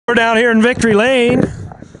down here in Victory Lane.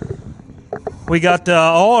 We got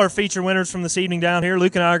all our feature winners from this evening down here.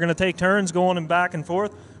 Luke and I are going to take turns going and back and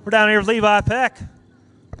forth. We're down here with Levi Peck,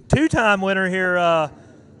 two-time winner here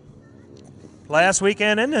last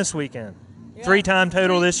weekend and this weekend. Yeah. Three-time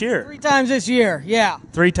total this year. 3 times this year, yeah.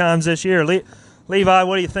 3 times this year. Levi,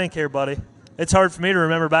 what do you think here, buddy? It's hard for me to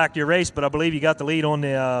remember back to your race, but I believe you got the lead on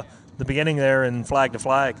the beginning there in flag to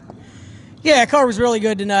flag. Yeah, car was really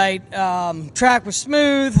good tonight. Track was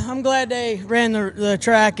smooth. I'm glad they ran the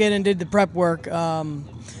track in and did the prep work. You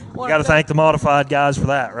got to thank the modified guys for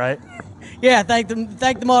that, right? Yeah, thank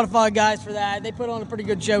the modified guys for that. They put on a pretty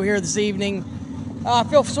good show here this evening. I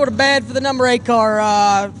feel sort of bad for the number 8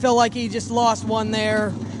 car. Feel like he just lost one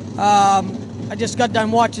there. I just got done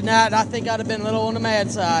watching that, and I think I'd have been a little on the mad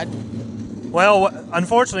side. Well,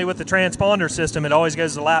 unfortunately, with the transponder system, it always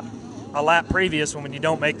goes a lap previous when you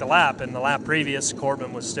don't make the lap, and the lap previous,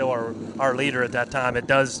 Corbin was still our leader at that time.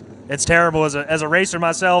 It's terrible as a racer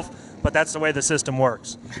myself, but that's the way the system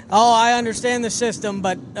works. Oh, I understand the system,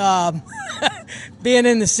 but being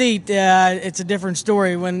in the seat, it's a different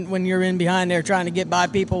story when you're in behind there trying to get by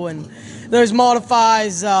people. And those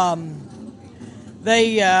modifies,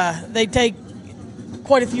 they take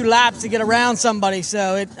quite a few laps to get around somebody.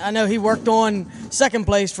 So I know he worked on second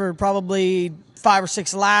place for probably 5 or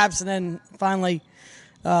 6 laps, and then finally,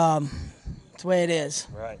 it's the way it is.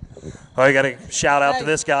 Right. Well, you got to shout out to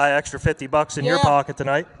this guy, extra $50 in your pocket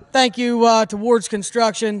tonight. Thank you to Ward's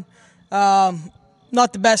Construction.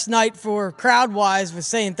 Not the best night for crowd-wise with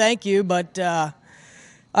saying thank you, but I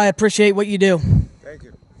appreciate what you do. Thank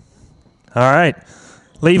you. All right.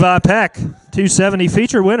 Levi Peck, 270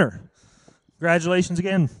 feature winner. Congratulations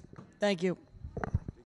again. Thank you.